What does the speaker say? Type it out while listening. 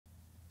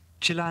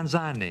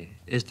Chilanzani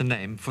is the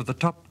name for the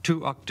top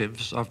 2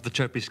 octaves of the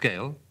Chopi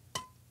scale,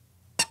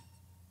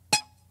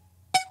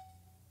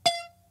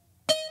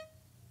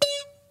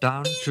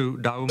 down to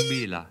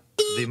Daumbila,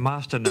 the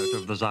master note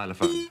of the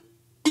xylophone.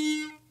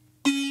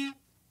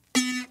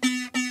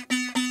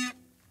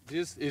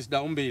 This is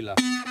Daumbila.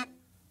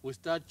 We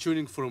start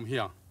tuning from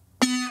here.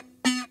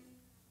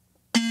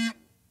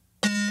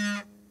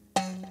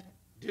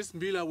 This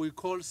mbila we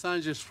call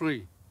Sanje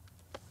 3.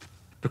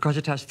 Because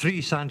it has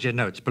 3 Sanje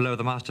notes below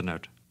the master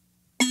note.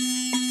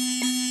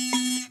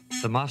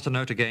 The master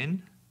note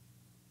again.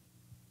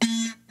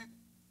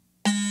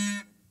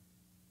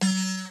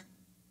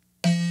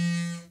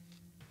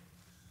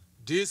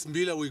 This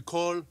mbila we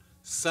call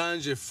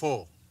Sanje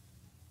 4.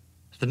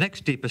 The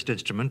next deepest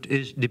instrument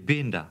is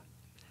Dibinda,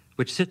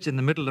 which sits in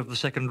the middle of the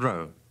second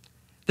row.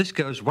 This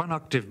goes 1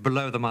 octave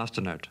below the master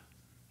note.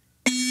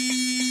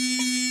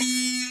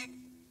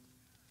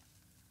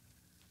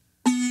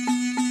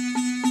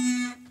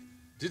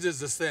 This is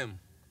the same.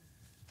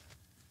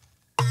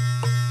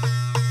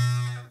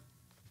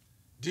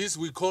 This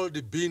we call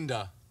the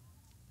binda.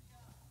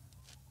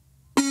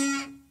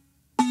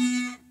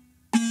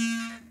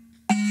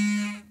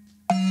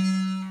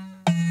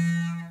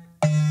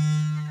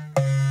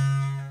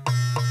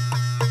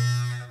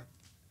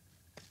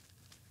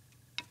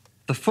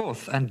 The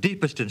fourth and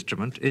deepest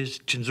instrument is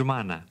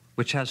Chinzumana,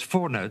 which has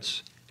 4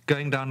 notes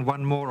going down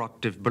 1 more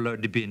octave below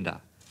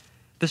Dibinda.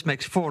 This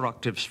makes 4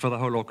 octaves for the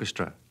whole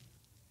orchestra.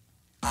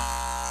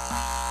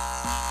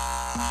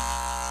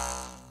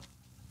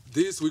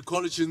 This we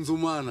call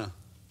Chinzumana.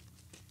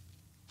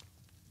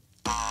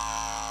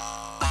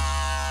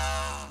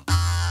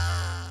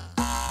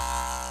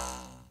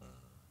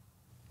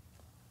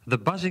 The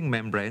buzzing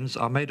membranes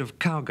are made of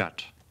cow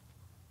gut.